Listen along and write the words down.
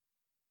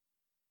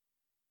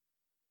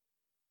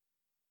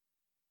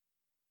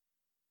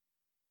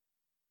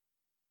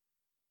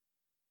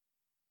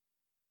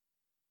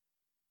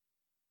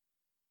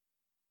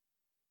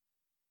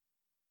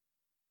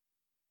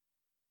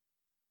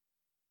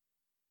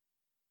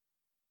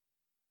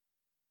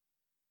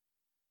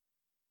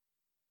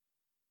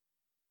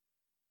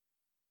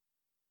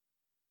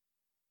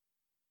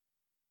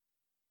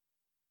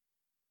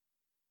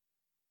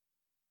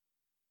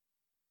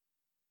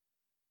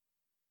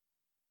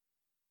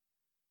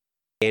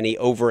Dani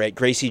over at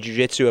Gracie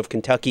Jiu-Jitsu of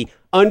Kentucky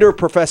under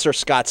Professor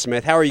Scott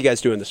Smith. How are you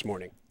guys doing this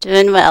morning?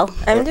 Doing well.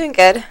 I'm doing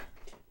good.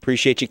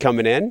 Appreciate you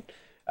coming in.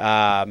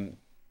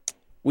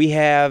 We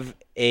have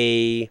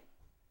a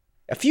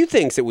few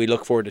things that we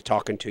look forward to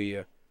talking to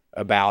you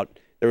about.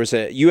 There was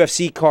a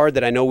UFC card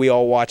that I know we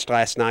all watched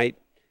last night.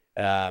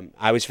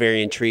 I was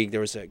very intrigued.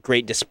 There was a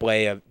great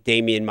display of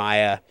Damian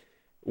Maia.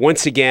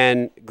 Once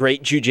again,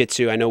 great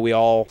jiu-jitsu. I know we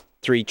all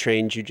three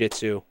train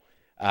jiu-jitsu,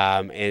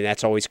 and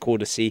that's always cool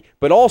to see.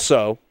 But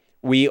also,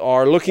 we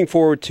are looking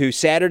forward to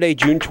Saturday,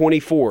 June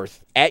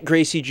 24th at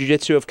Gracie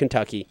Jiu-Jitsu of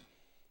Kentucky,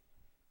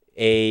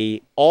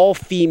 a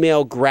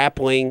all-female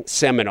grappling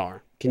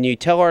seminar. Can you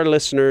tell our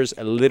listeners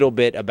a little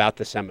bit about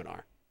the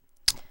seminar?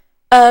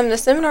 The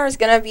seminar is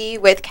going to be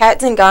with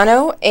Kat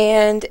Zingano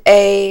and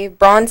a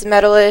bronze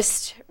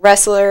medalist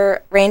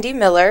wrestler, Randi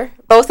Miller.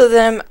 Both of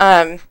them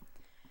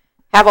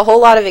have a whole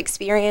lot of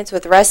experience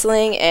with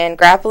wrestling and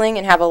grappling,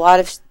 and have a lot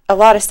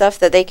of stuff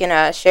that they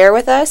can share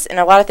with us, and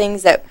a lot of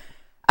things that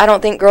I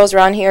don't think girls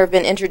around here have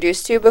been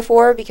introduced to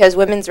before, because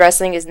women's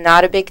wrestling is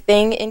not a big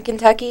thing in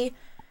Kentucky.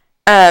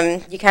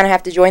 You kind of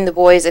have to join the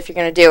boys if you're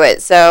going to do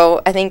it.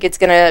 So I think it's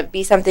going to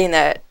be something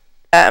that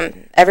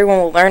everyone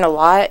will learn a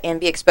lot and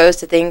be exposed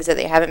to things that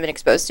they haven't been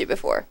exposed to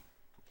before.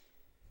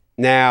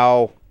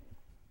 Now,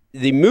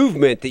 the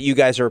movement that you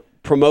guys are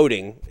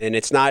promoting, and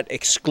it's not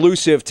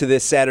exclusive to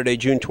this Saturday,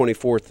 June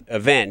 24th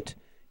event.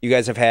 You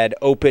guys have had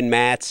open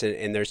mats,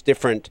 and there's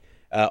different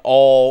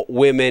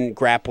all-women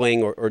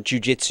grappling or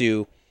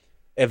jiu-jitsu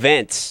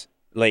events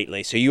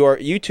lately. So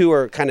you two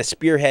are kind of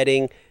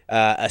spearheading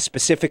a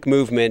specific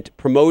movement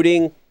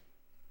promoting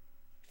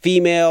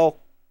female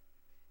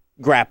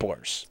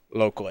grapplers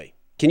locally.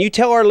 Can you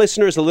tell our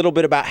listeners a little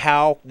bit about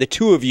how the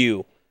two of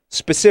you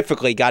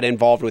specifically got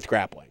involved with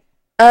grappling?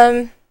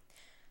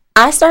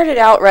 I started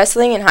out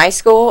wrestling in high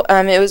school.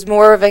 It was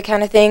more of a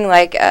kind of thing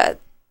like a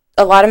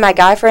lot of my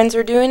guy friends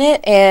were doing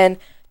it, and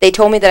they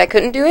told me that I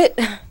couldn't do it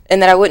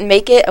and that I wouldn't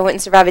make it. I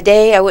wouldn't survive a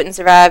day. I wouldn't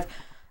survive.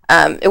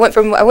 It went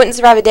from I wouldn't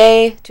survive a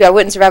day to I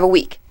wouldn't survive a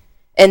week.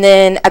 And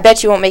then I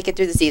bet you won't make it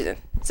through the season.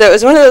 So it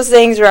was one of those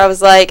things where I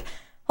was like,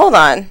 hold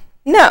on.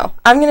 No,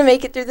 I'm going to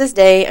make it through this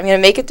day. I'm going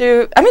to make it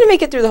through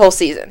the whole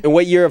season. And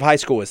what year of high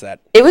school was that?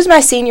 It was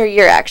my senior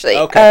year, actually.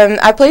 Okay.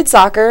 I played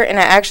soccer, and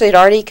I actually had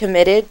already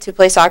committed to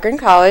play soccer in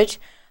college.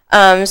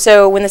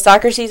 So when the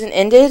soccer season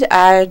ended,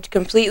 I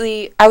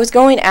was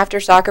going after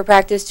soccer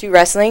practice to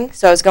wrestling.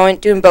 So I was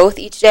doing both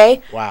each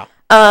day. Wow.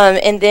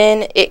 And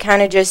then it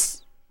kind of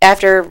just,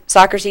 after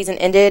soccer season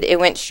ended, it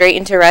went straight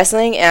into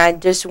wrestling, and I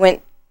just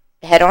went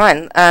head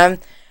on.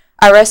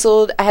 I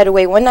had to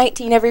weigh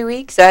 119 every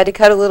week, so I had to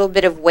cut a little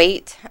bit of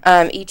weight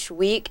each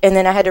week, and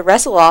then I had to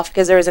wrestle off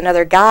because there was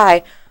another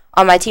guy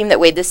on my team that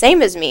weighed the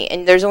same as me,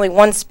 and there's only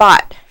one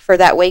spot for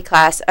that weight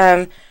class.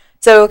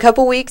 So a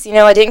couple weeks,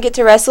 I didn't get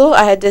to wrestle.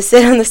 I had to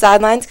sit on the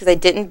sidelines because I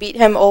didn't beat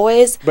him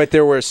always. But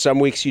there were some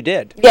weeks you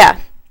did. Yeah,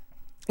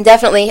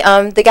 definitely.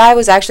 The guy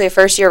was actually a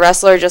first-year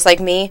wrestler just like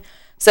me,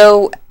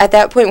 so at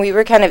that point we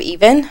were kind of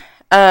even.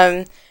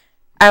 I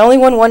only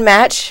won one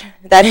match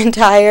that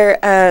entire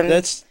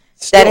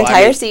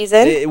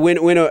season.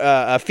 When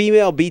a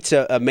female beats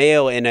a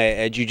male in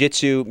a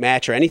jiu-jitsu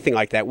match or anything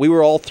like that, we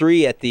were all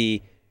three at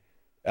the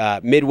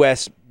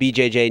Midwest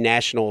BJJ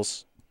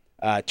Nationals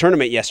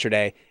tournament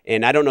yesterday,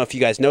 and I don't know if you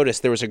guys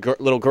noticed, there was a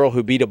little girl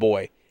who beat a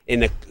boy,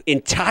 and the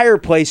entire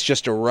place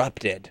just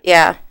erupted.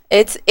 Yeah,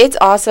 it's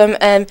awesome,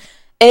 and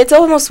it's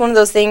almost one of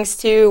those things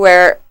too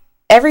where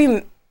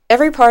every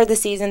part of the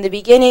season, the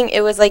beginning,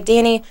 it was like,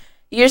 Dani,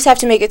 you just have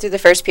to make it through the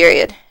first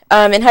period.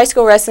 In high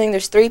school wrestling,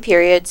 there's 3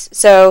 periods.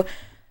 So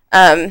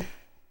at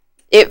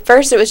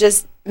first it was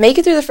just make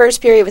it through the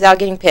first period without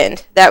getting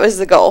pinned. That was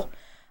the goal.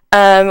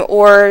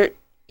 Or,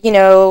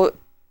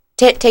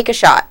 take a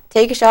shot.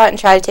 Take a shot and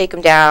try to take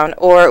them down.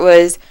 Or it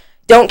was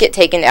don't get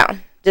taken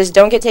down. Just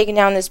don't get taken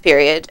down this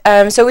period.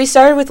 So we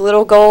started with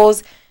little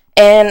goals.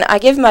 And I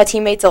give my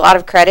teammates a lot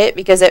of credit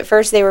because at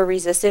first they were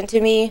resistant to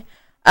me.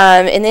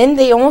 And then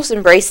they almost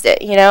embraced it,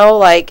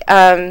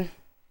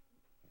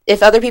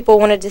 if other people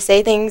wanted to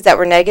say things that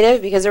were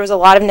negative, because there was a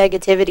lot of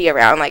negativity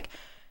around, like,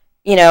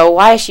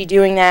 why is she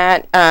doing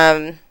that?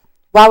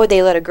 Why would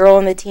they let a girl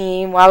on the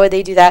team? Why would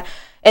they do that?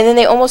 And then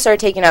they almost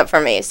started taking up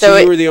for me. So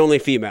you were the only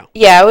female?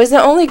 Yeah, I was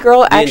the only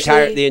girl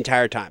the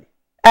entire time?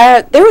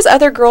 There was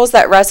other girls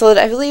that wrestled.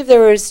 I believe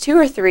there was 2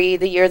 or 3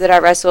 the year that I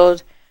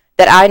wrestled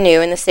that I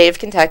knew in the state of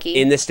Kentucky.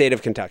 In the state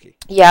of Kentucky?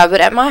 Yeah,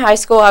 but at my high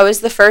school, I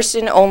was the first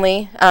and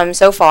only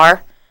so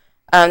far.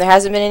 There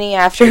hasn't been any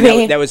after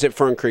me. That was at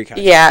Fern Creek High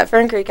School. Yeah, at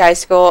Fern Creek High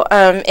School.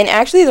 And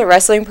actually, the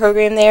wrestling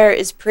program there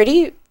is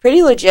pretty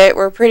legit.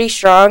 We're pretty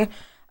strong.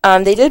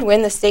 They did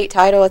win the state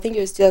title. I think it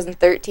was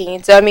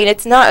 2013. So,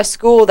 it's not a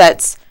school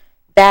that's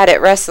bad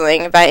at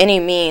wrestling by any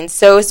means.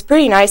 So, it's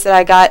pretty nice that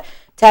I got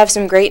to have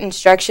some great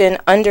instruction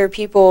under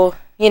people.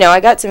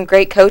 I got some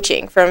great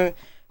coaching from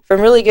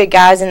really good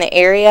guys in the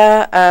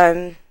area.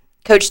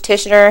 Coach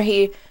Tishner,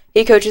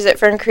 he coaches at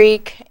Fern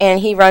Creek, and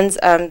he runs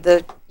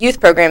the youth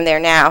program there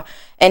now.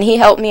 And he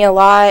helped me a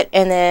lot.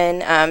 And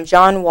then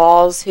John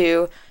Walls,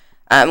 who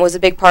was a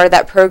big part of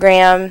that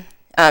program.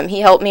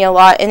 He helped me a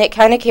lot, and it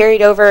kind of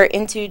carried over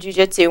into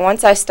jiu-jitsu.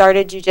 Once I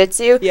started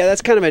jiu-jitsu. Yeah,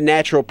 that's kind of a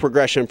natural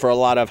progression for a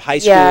lot of high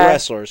school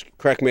wrestlers.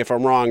 Correct me if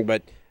I'm wrong,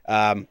 but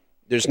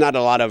there's not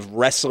a lot of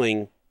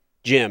wrestling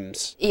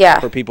gyms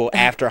for people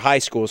after high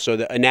school.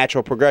 So a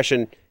natural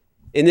progression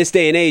in this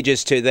day and age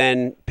is to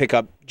then pick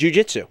up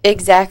jiu-jitsu.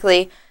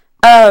 Exactly.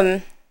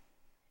 So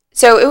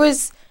it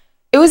was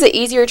an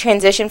easier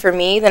transition for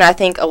me than I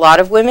think a lot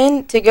of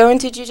women to go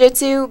into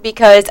jiu-jitsu,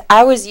 because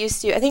I was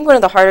used to, I think one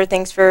of the harder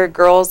things for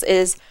girls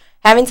is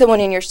having someone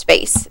in your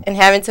space and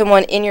having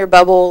someone in your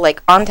bubble,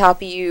 like on top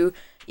of you.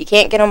 You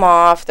can't get them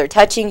off. They're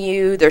touching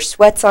you. There's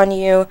sweats on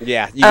you.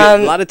 Yeah. You get,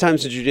 a lot of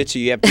times in jiu-jitsu,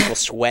 you have people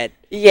sweat.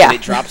 And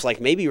it drops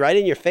like maybe right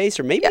in your face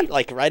or maybe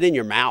like right in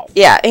your mouth.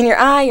 Yeah, in your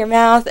eye, your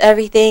mouth,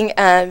 everything.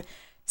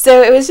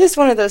 So it was just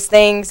one of those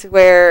things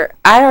where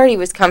I already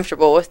was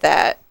comfortable with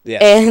that.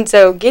 Yes. And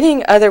so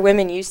getting other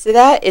women used to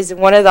that is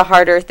one of the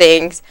harder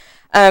things.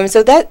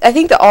 So that I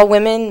think the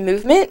all-women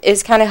movement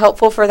is kind of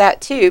helpful for that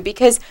too,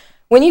 because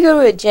when you go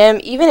to a gym,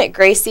 even at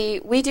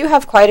Gracie, we do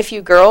have quite a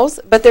few girls,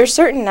 but there's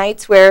certain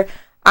nights where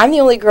I'm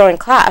the only girl in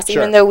class,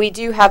 even though we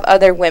do have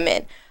other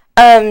women.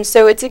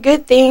 So it's a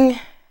good thing,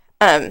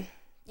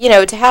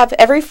 to have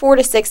every 4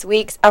 to 6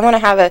 weeks, I want to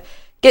have a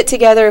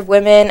get-together of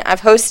women.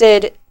 I've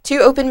hosted 2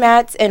 open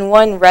mats and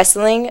 1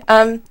 wrestling,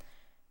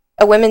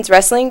 a women's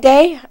wrestling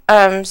day.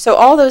 So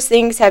all those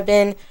things have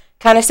been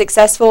kind of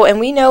successful, and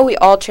we know we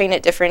all train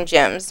at different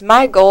gyms.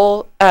 My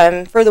goal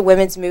for the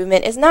women's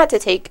movement is not to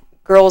take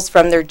girls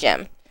from their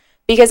gym,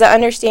 because I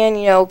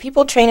understand,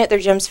 people train at their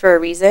gyms for a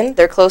reason.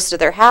 They're close to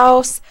their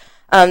house.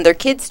 Their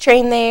kids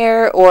train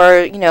there,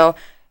 or,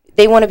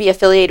 they want to be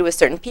affiliated with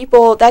certain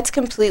people. That's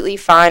completely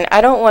fine.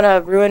 I don't want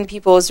to ruin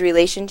people's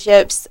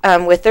relationships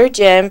with their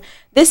gym.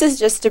 This is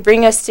just to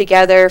bring us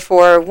together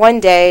for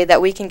one day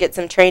that we can get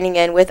some training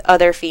in with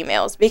other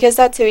females, because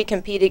that's who we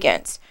compete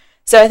against.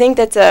 So I think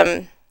that's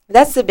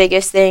the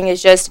biggest thing,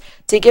 is just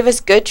to give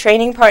us good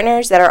training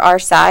partners that are our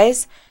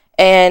size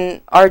and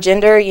our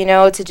gender,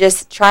 to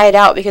just try it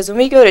out. Because when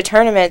we go to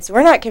tournaments,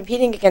 we're not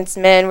competing against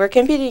men, we're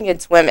competing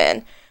against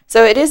women.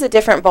 So it is a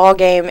different ball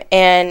game,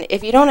 and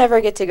if you don't ever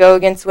get to go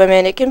against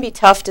women, it can be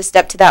tough to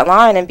step to that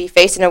line and be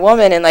facing a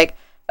woman and like,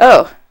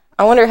 oh,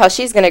 I wonder how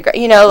she's going to,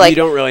 you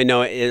don't really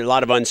know, a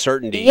lot of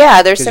uncertainty.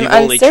 Yeah, there's some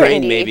uncertainty. You've only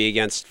trained maybe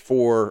against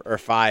 4 or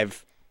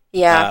 5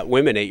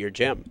 women at your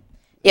gym.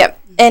 Yep,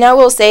 and I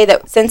will say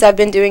that since I've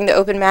been doing the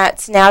open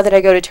mats, now that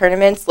I go to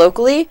tournaments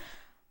locally,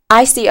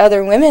 I see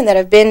other women that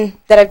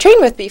I've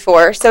trained with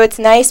before. So it's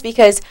nice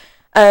because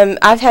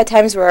I've had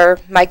times where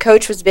my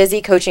coach was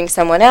busy coaching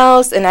someone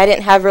else, and I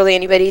didn't have really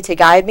anybody to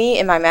guide me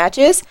in my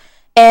matches.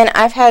 And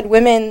I've had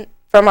women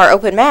from our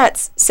open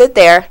mats sit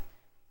there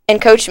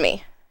and coach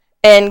me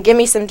and give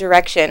me some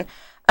direction,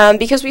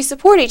 because we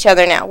support each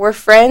other now. We're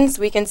friends.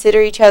 We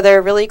consider each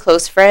other really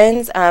close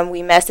friends.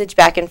 We message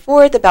back and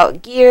forth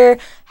about gear.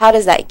 How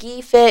does that gi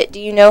fit? Do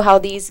you know how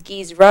these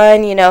gis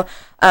run,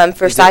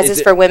 for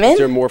sizes for women? Is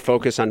there more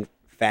focus on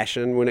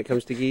fashion when it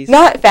comes to gis?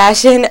 Not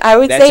fashion, I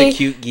would say. That's a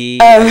cute gi.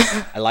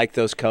 I like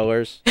those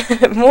colors.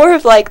 More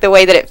of like the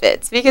way that it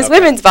fits, because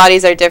women's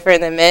bodies are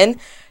different than men.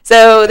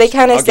 So they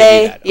kind of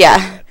say,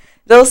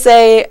 they'll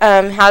say,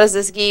 how does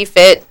this gi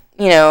fit?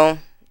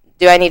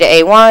 Do I need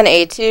an A1,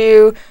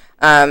 A2?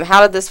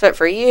 How did this fit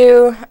for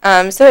you?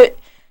 So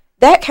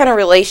that kind of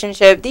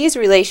relationship, these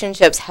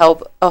relationships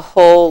help a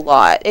whole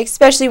lot,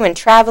 especially when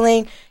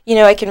traveling.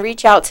 I can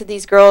reach out to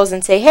these girls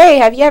and say, hey,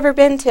 have you ever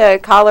been to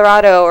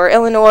Colorado or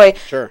Illinois?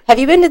 Sure. Have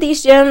you been to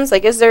these gyms?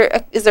 Like, is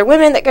there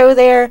women that go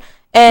there?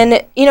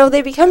 And,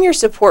 they become your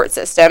support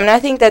system. And I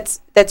think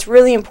that's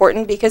really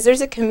important, because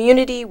there's a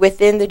community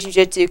within the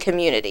jiu-jitsu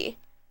community.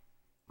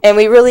 And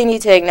we really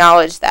need to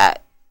acknowledge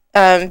that,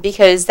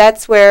 because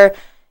that's where,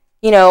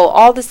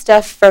 all the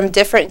stuff from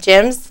different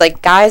gyms,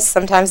 like guys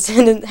sometimes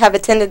have a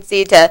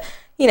tendency to,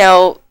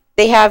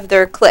 they have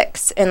their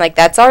cliques. And, like,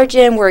 that's our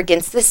gym, we're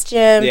against this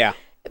gym. Yeah.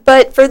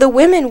 But for the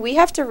women, we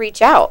have to reach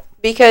out,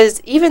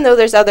 because even though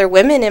there's other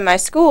women in my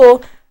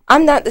school,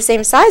 I'm not the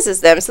same size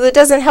as them, so it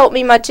doesn't help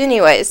me much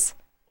anyways.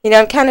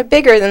 I'm kind of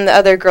bigger than the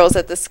other girls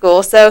at the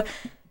school. So,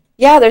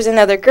 yeah, there's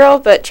another girl,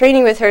 but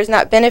training with her is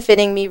not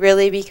benefiting me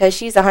really, because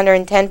she's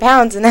 110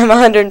 pounds and I'm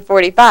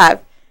 145.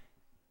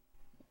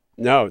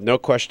 No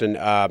question.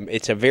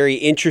 It's a very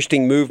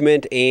interesting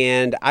movement,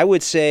 and I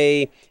would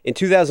say in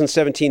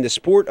 2017, the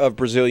sport of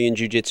Brazilian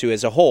Jiu-Jitsu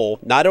as a whole,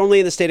 not only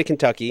in the state of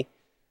Kentucky,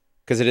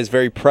 because it is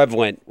very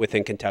prevalent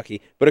within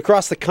Kentucky, but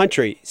across the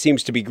country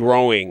seems to be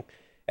growing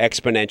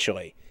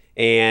exponentially.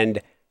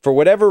 And for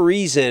whatever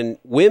reason,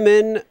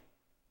 women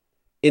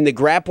in the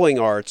grappling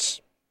arts,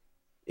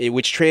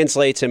 which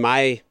translates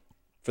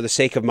for the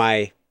sake of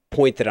my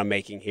point that I'm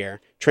making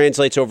here,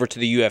 translates over to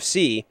the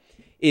UFC,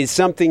 is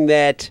something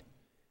that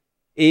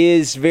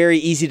is very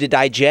easy to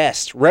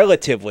digest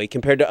relatively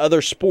compared to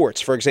other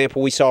sports. For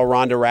example, we saw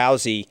Ronda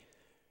Rousey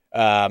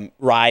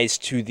rise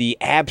to the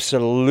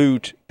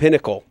absolute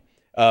pinnacle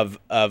of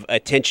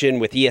attention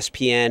with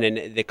ESPN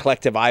and the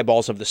collective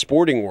eyeballs of the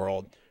sporting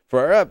world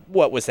for,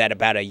 what was that,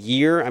 about a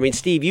year? I mean,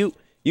 Steve,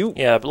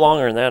 But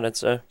longer than that, I'd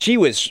say. She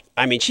was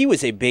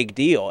a big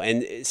deal.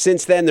 And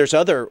since then, there's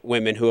other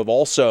women who have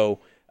also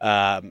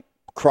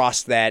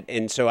crossed that.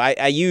 And so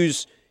I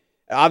use,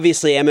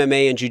 obviously,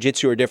 MMA and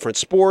jiu-jitsu are different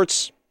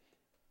sports,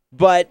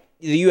 but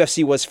the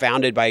UFC was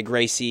founded by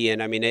Gracie,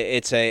 and I mean,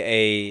 it's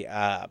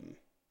a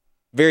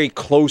very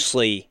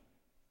closely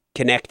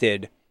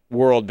connected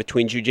world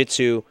between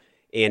jiu-jitsu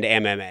and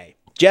MMA.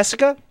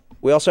 Jessica,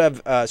 we also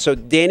have, so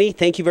Dani,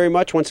 thank you very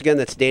much. Once again,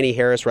 that's Dani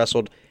Harris,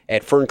 wrestled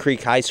at Fern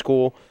Creek High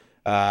School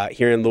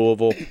here in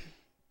Louisville.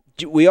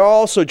 We are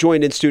also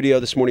joined in studio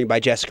this morning by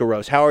Jessica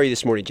Rose. How are you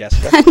this morning,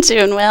 Jessica? I'm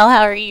doing well.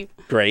 How are you?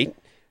 Great.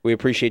 We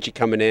appreciate you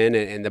coming in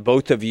and the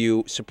both of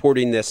you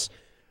supporting this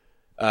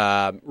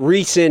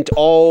recent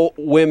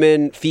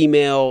all-women,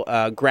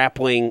 female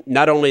grappling,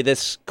 not only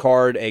this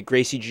card at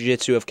Gracie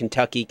Jiu-Jitsu of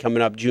Kentucky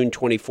coming up June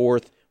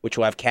 24th, which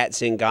will have Kat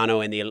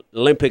Zingano and the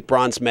Olympic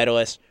bronze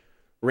medalist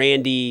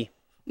Randi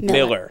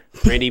Miller,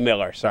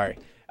 sorry.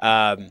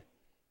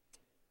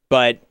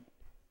 But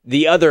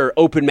the other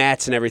open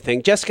mats and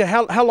everything. Jessica,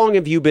 how long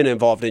have you been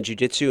involved in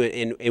jiu-jitsu,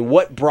 and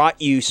what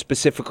brought you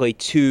specifically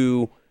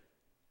to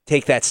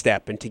take that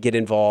step and to get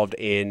involved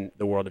in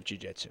the world of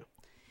jiu-jitsu?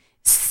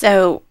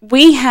 So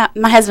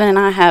my husband and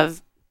I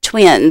have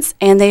twins,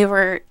 and they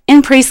were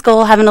in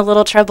preschool having a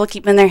little trouble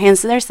keeping their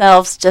hands to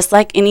themselves, just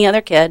like any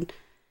other kid.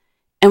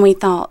 And we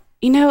thought,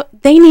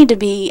 they need to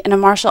be in a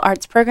martial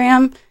arts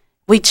program.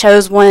 We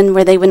chose one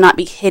where they would not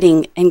be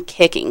hitting and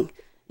kicking.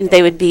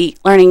 They would be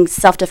learning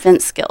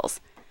self-defense skills.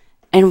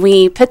 And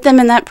we put them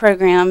in that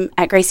program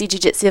at Gracie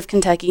Jiu-Jitsu of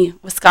Kentucky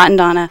with Scott and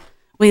Donna.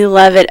 We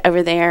love it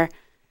over there.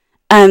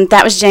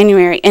 That was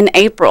January. In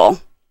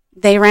April,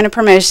 they ran a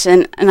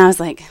promotion, and I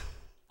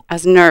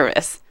was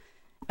nervous.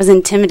 I was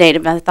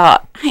intimidated by the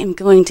thought, I am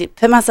going to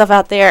put myself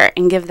out there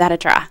and give that a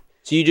try.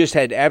 So you just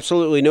had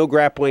absolutely no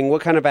grappling.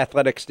 What kind of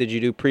athletics did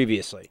you do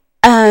previously?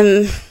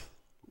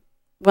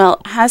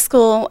 Well, high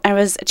school, I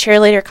was a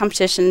cheerleader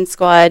competition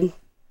squad,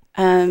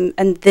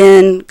 and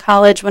then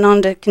college went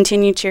on to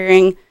continue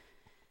cheering.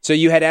 So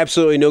you had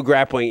absolutely no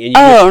grappling,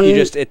 and you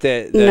just at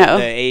the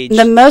age.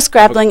 The most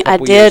grappling I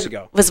did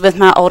was with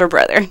my older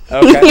brother.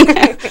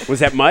 Okay, was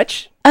that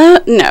much?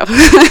 No.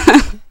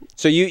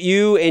 So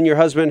you and your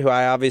husband, who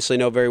I obviously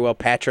know very well,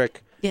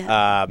 Patrick,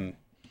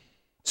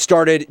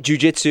 started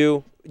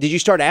jiu-jitsu. Did you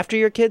start after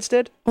your kids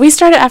did? We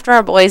started after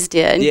our boys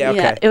did. Yeah,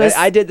 okay. Yeah,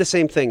 I did the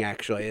same thing,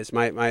 actually. As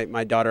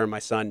my daughter and my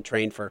son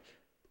trained for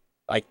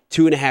like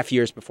 2.5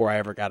 years before I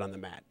ever got on the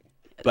mat.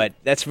 But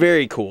that's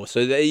very cool. So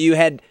you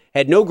had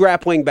no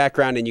grappling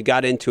background and you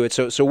got into it.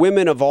 So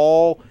women of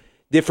all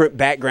different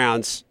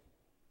backgrounds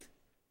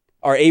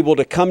are able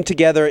to come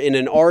together in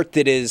an art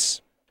that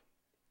is,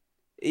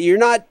 you're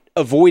not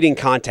avoiding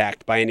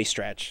contact by any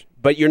stretch.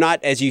 But you're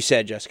not, as you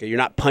said, Jessica, you're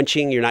not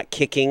punching, you're not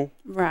kicking.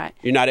 Right.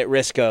 You're not at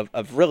risk of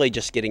really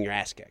just getting your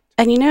ass kicked.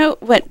 And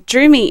what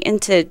drew me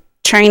into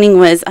training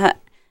was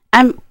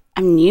I'm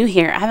new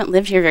here. I haven't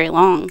lived here very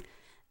long.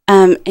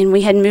 And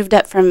we had moved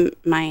up from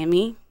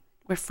Miami.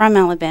 We're from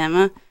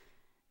Alabama.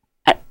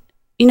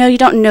 You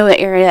don't know an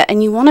area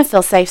and you want to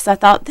feel safe. So I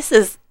thought this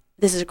is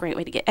a great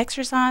way to get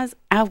exercise.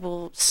 I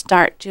will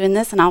start doing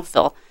this and I'll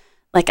feel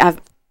like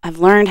I've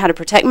learned how to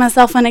protect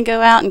myself when I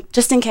go out, and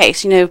just in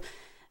case,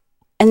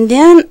 And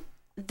then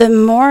the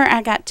more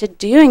I got to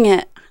doing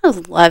it, I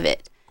love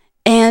it.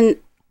 And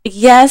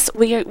yes,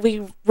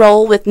 we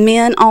roll with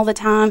men all the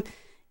time.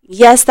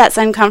 Yes, that's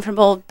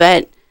uncomfortable,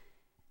 but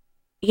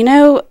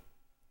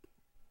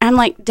I'm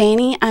like,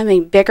 Dani, I'm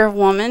a bigger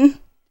woman.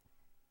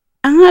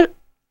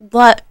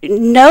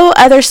 No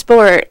other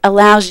sport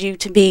allows you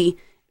to be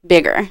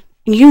bigger.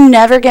 You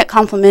never get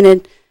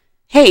complimented,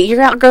 hey,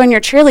 you're outgrowing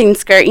your cheerleading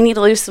skirt, you need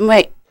to lose some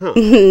weight. Huh.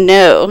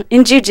 No.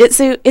 In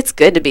jiu-jitsu, it's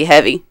good to be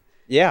heavy.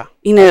 Yeah.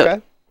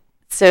 Okay.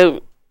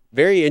 So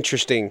very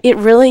interesting. It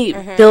really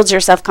builds your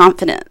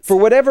self-confidence. For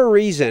whatever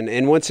reason,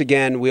 and once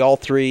again, we all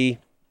three,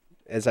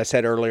 as I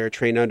said earlier,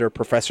 train under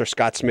Professor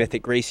Scott Smith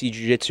at Gracie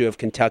Jiu-Jitsu of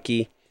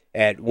Kentucky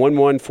at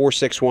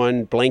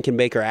 11461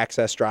 Blankenbaker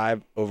Access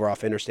Drive over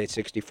off Interstate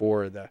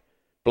 64, the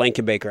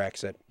Blankenbaker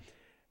exit.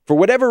 For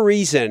whatever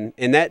reason,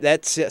 and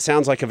that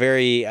sounds like a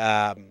very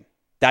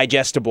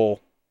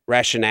digestible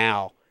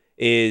rationale,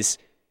 is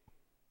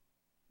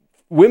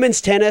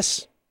women's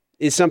tennis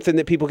is something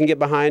that people can get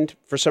behind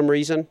for some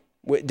reason.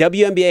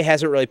 WNBA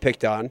hasn't really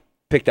picked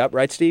up,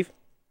 right, Steve?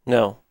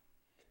 No.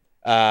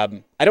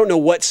 I don't know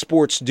what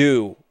sports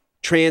do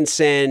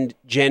transcend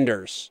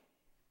genders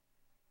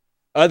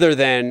other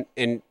than,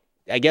 and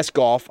I guess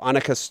golf.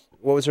 Annika,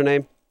 what was her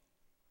name?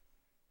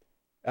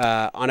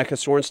 Annika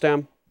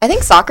Sorenstam? I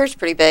think soccer's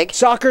pretty big.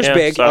 Soccer's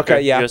big. Soccer.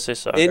 Okay, yeah. USA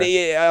soccer. And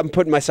I'm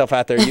putting myself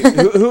out there.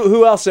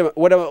 Who else?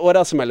 What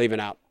else am I leaving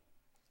out?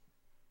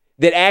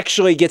 That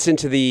actually gets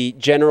into the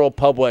general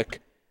public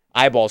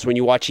eyeballs when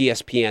you watch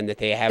ESPN, that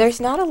they have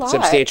There's not a lot.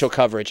 Substantial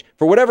coverage.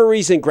 For whatever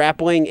reason,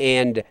 grappling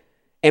and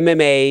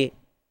MMA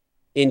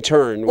in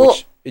turn,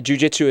 which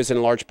jiu-jitsu is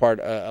in large part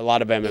a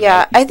lot of MMA.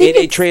 Yeah, I think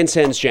it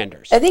transcends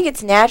genders. I think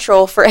it's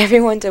natural for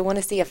everyone to want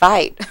to see a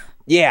fight.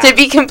 Yeah. To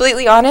be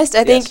completely honest,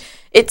 I think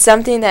it's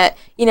something that,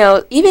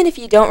 even if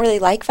you don't really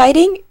like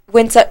fighting,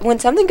 when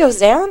something goes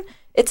down,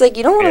 it's like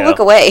you don't want to look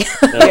away.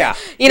 Yeah.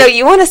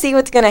 You want to see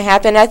what's going to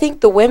happen. I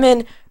think the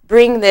women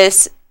bring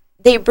this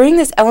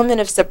element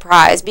of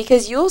surprise,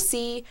 because you'll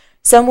see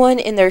someone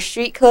in their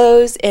street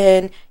clothes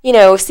and,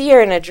 see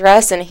her in a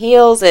dress and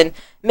heels and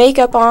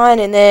makeup on,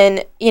 and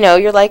then,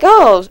 you're like,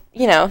 oh,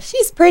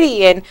 she's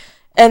pretty, and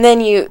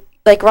then you,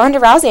 like Ronda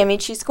Rousey, I mean,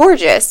 she's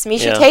gorgeous.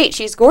 Misha Tate,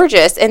 she's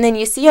gorgeous. And then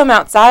you see them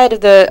outside of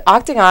the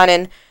octagon,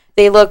 and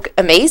they look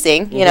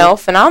amazing,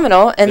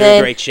 phenomenal. And they're then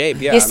in great shape,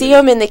 yeah. You see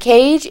them in the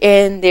cage,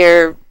 and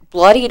they're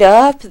bloodied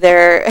up.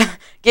 They're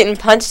getting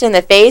punched in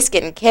the face,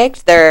 getting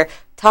kicked. They're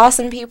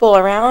tossing people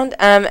around.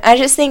 I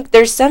just think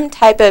there's some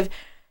type of,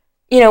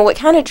 what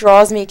kind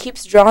of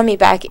keeps drawing me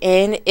back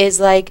in is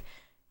like,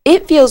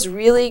 it feels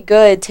really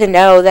good to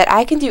know that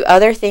I can do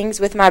other things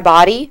with my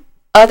body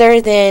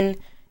other than,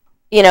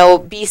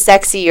 be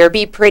sexy or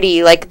be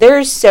pretty. Like,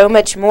 there's so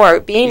much more.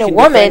 Being a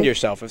woman, defend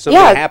yourself if something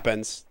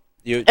happens.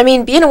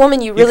 Being a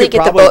woman, you really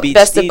get the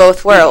best of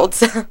both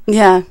worlds.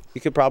 Yeah.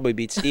 You could probably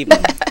beat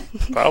Steven.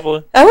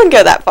 Probably. I wouldn't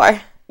go that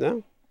far.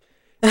 No.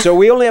 So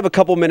we only have a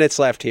couple minutes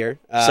left here.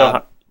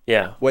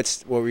 Yeah.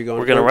 What were we going?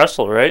 We're gonna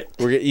wrestle, right?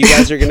 You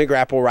guys are gonna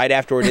grapple right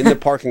afterward in the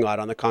parking lot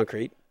on the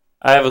concrete.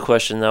 I have a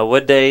question though.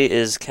 What day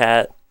is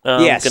Kat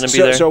yes, gonna be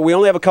there? So we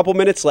only have a couple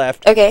minutes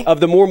left. Okay. Of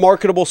the more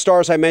marketable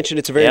stars I mentioned,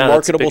 it's a very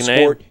marketable that's a big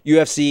sport. name.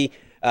 UFC.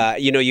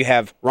 You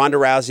have Ronda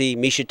Rousey,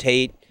 Misha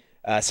Tate.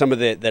 Some of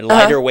the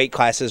lighter weight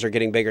classes are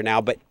getting bigger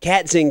now, but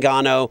Kat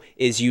Zingano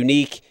is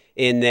unique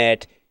in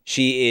that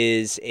she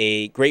is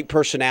a great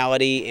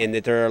personality and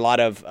that there are a lot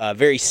of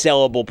very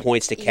sellable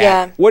points to Kat.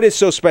 Yeah. What is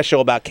so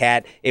special about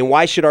Kat, and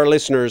why should our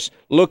listeners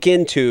look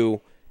into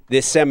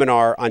this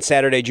seminar on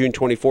Saturday, June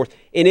 24th?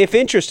 And if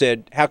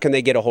interested, how can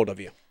they get a hold of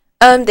you?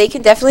 They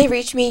can definitely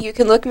reach me. You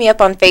can look me up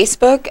on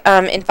Facebook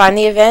and find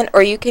the event,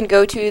 or you can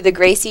go to the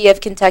Gracie of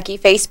Kentucky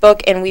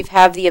Facebook, and we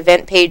have the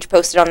event page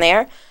posted on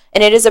there.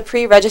 And it is a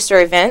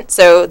pre-register event,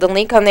 so the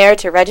link on there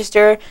to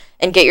register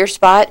and get your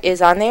spot is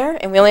on there.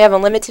 And we only have a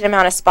limited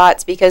amount of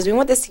spots because we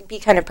want this to be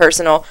kind of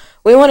personal.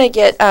 We want to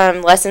get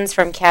lessons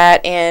from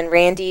Kat and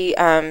Randi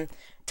to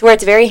where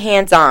it's very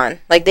hands-on.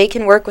 Like, they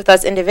can work with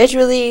us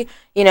individually.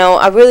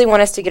 I really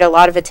want us to get a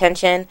lot of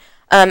attention.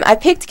 I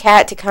picked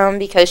Kat to come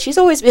because she's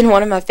always been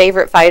one of my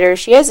favorite fighters.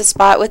 She has a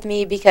spot with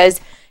me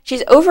because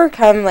she's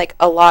overcome, like,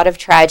 a lot of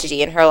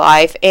tragedy in her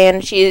life,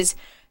 and she's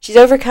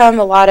overcome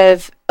a lot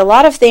of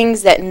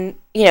things that,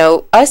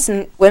 us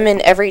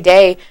women every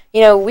day,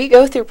 we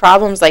go through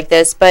problems like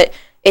this, but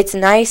it's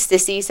nice to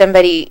see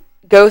somebody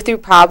go through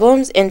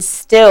problems and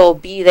still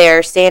be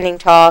there standing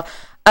tall.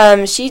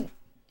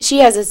 She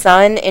has a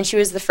son, and she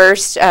was the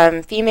first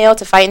female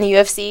to fight in the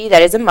UFC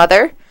that is a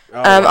mother.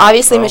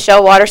 Obviously,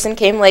 Michelle Watterson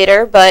came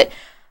later, but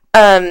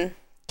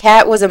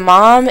Kat was a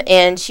mom,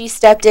 and she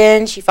stepped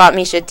in. She fought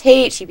Misha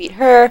Tate. She beat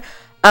her.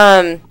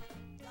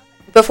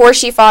 Before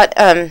she fought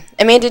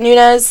Amanda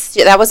Nunes,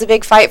 that was a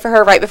big fight for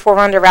her right before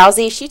Ronda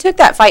Rousey. She took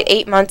that fight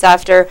 8 months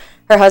after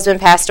her husband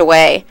passed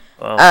away.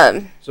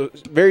 Wow. So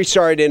very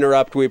sorry to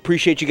interrupt. We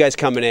appreciate you guys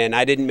coming in.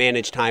 I didn't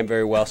manage time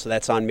very well, so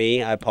that's on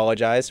me. I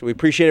apologize. We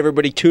appreciate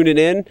everybody tuning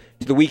in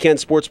to the Weekend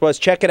Sports Buzz.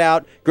 Check it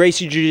out.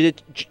 Gracie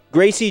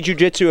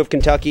Jiu-Jitsu of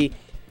Kentucky.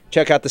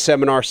 Check out the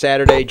seminar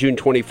Saturday, June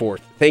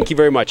 24th. Thank you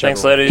very much,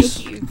 Thanks, everyone.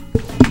 ladies. Thank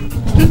you.